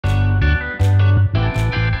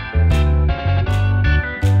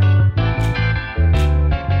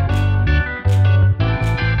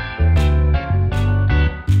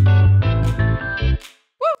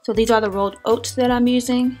So these are the rolled oats that I'm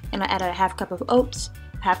using, and I added a half cup of oats,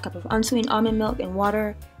 a half cup of unsweetened almond milk and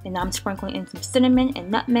water, and now I'm sprinkling in some cinnamon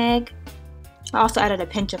and nutmeg. I also added a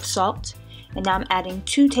pinch of salt, and now I'm adding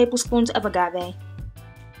 2 tablespoons of agave,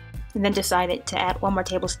 and then decided to add 1 more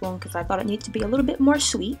tablespoon because I thought it needed to be a little bit more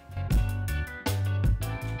sweet.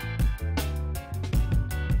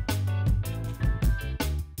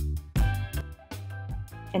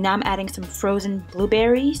 And now I'm adding some frozen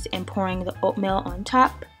blueberries and pouring the oatmeal on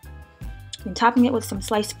top. And topping it with some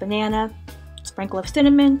sliced banana, a sprinkle of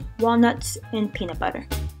cinnamon, walnuts, and peanut butter.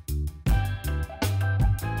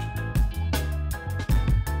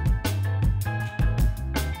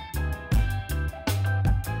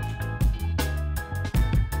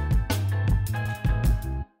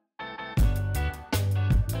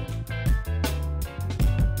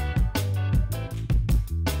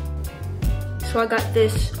 So I got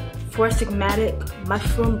this Four Sigmatic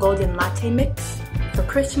mushroom golden latte mix for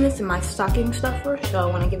Christmas in my stocking stuffer, so I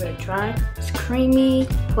want to give it a try. It's creamy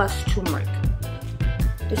plus turmeric.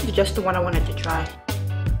 This is just the one I wanted to try.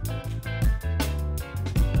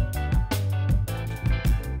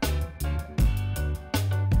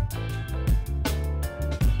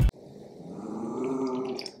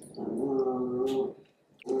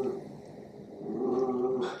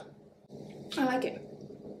 I like it.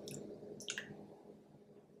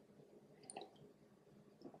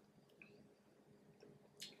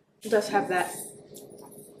 It does have that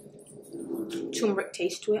turmeric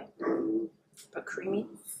taste to it, but creamy,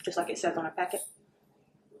 just like it says on a packet.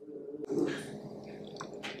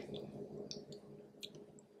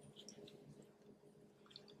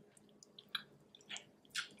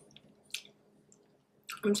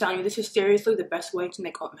 I'm telling you, this is seriously the best way to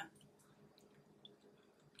make oatmeal.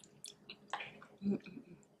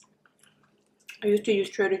 I used to use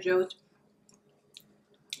Trader Joe's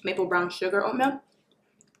maple brown sugar oatmeal.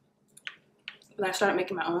 But I started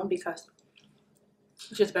making my own because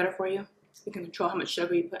it's just better for you. You can control how much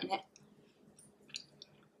sugar you put in it.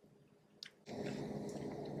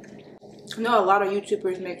 I know a lot of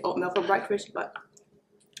YouTubers make oatmeal for breakfast, but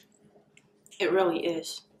it really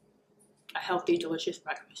is a healthy, delicious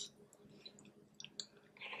breakfast.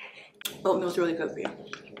 Oatmeal is really good for you.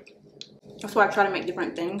 That's why I try to make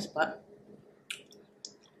different things, but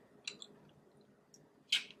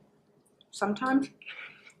sometimes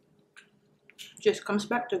just comes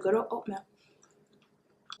back to good old oatmeal.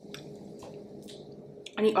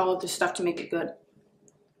 I need all of this stuff to make it good.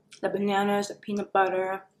 The bananas, the peanut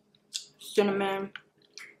butter, cinnamon,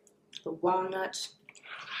 the walnuts,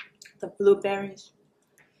 the blueberries.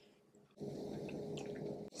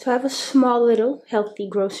 So I have a small little healthy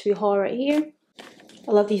grocery haul right here.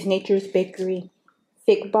 I love these Nature's Bakery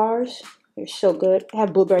fig bars. They're so good. I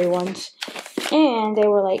have blueberry ones. And they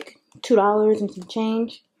were like $2 and some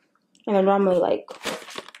change. And they're normally like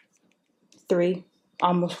 $3,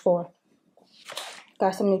 almost $4.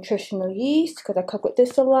 Got some nutritional yeast because I cook with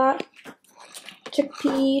this a lot.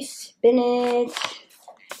 Chickpeas, spinach,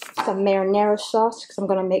 some marinara sauce because I'm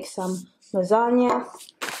going to make some lasagna.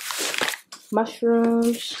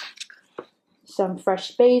 Mushrooms, some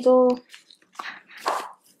fresh basil,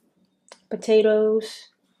 potatoes,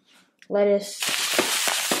 lettuce,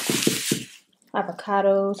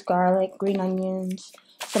 avocados, garlic, green onions,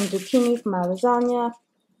 some zucchini for my lasagna,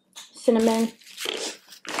 cinnamon.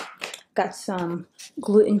 Got some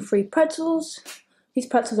gluten-free pretzels. These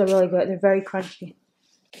pretzels are really good. They're very crunchy.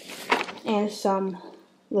 And some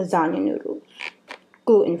lasagna noodles.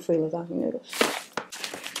 Gluten-free lasagna noodles.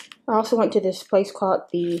 I also went to this place called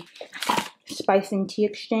the Spice and Tea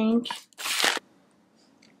Exchange.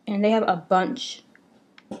 And they have a bunch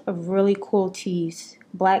of really cool teas.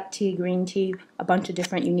 Black tea, green tea, a bunch of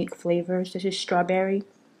different unique flavors. This is Strawberry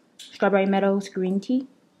Meadows green tea.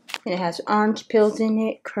 And it has orange peels in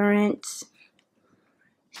it, currants,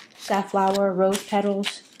 safflower, rose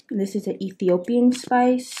petals. And this is an Ethiopian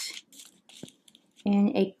spice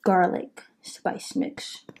and a garlic spice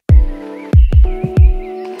mix.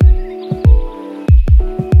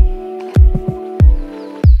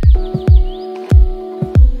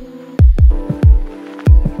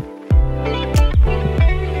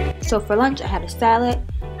 So for lunch, I had a salad,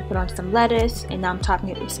 put on some lettuce, and now I'm topping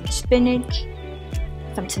it with some spinach,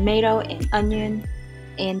 some tomato and onion,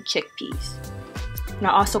 and chickpeas. And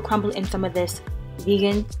I also crumbled in some of this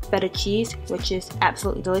vegan feta cheese, which is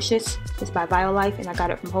absolutely delicious. It's by Violife, and I got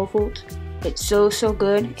it from Whole Foods. It's so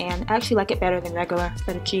good, and I actually like it better than regular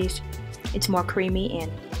feta cheese. It's more creamy, and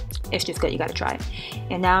it's just good. You gotta try it.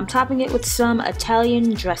 And now I'm topping it with some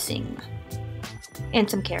Italian dressing and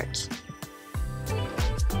some carrots.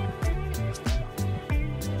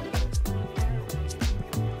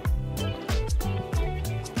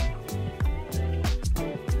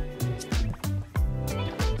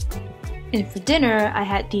 And for dinner, I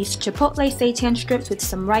had these chipotle seitan strips with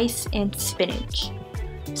some rice and spinach.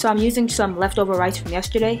 So I'm using some leftover rice from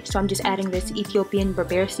yesterday, so I'm just adding this Ethiopian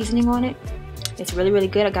berber seasoning on it. It's really, really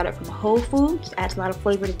good. I got it from Whole Foods. It adds a lot of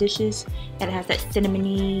flavor to dishes, and it has that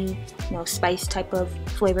cinnamony, spice type of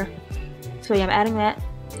flavor. So yeah, I'm adding that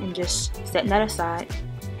and just setting that aside.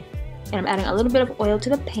 And I'm adding a little bit of oil to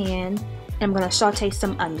the pan, and I'm going to saute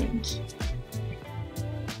some onions.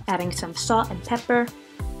 Adding some salt and pepper.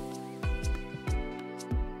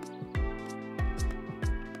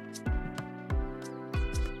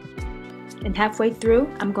 And halfway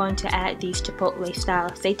through, I'm going to add these chipotle style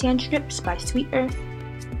seitan strips by Sweet Earth.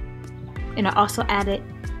 And I also added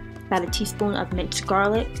about a teaspoon of minced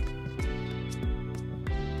garlic.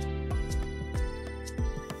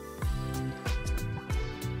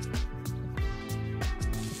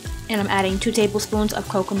 And I'm adding 2 tablespoons of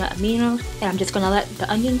coconut aminos. And I'm just going to let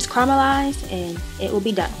the onions caramelize and it will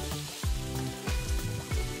be done.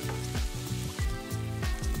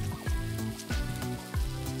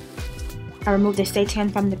 I removed the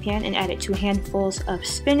seitan from the pan and added 2 handfuls of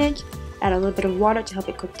spinach, add a little bit of water to help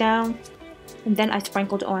it cook down, and then I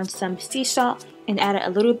sprinkled on some sea salt and added a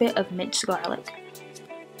little bit of minced garlic.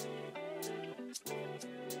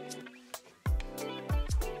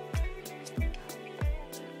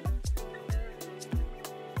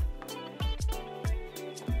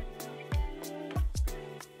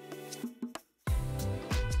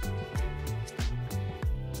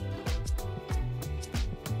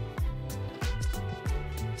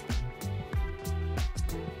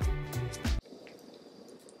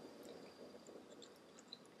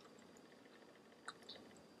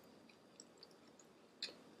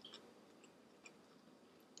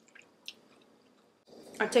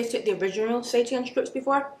 I tasted the original seitan strips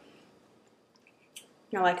before.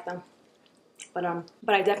 I like them, but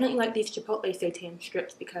I definitely like these chipotle seitan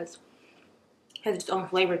strips because it has its own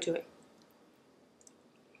flavor to it.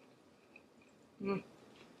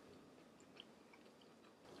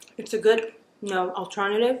 It's a good,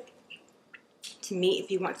 alternative to meat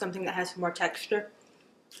if you want something that has more texture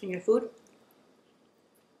in your food.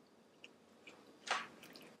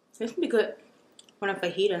 This would be good on a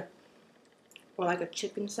fajita or like a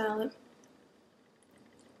chicken salad.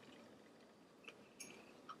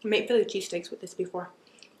 I made Philly cheesesteaks with this before.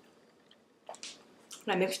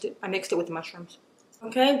 And I mixed it with mushrooms.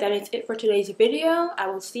 Okay, that is it for today's video. I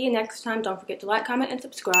will see you next time. Don't forget to like, comment, and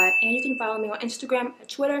subscribe. And you can follow me on Instagram and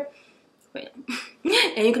Twitter.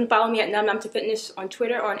 And you can follow me at Num to Fitness on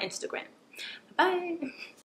Twitter or on Instagram. Bye.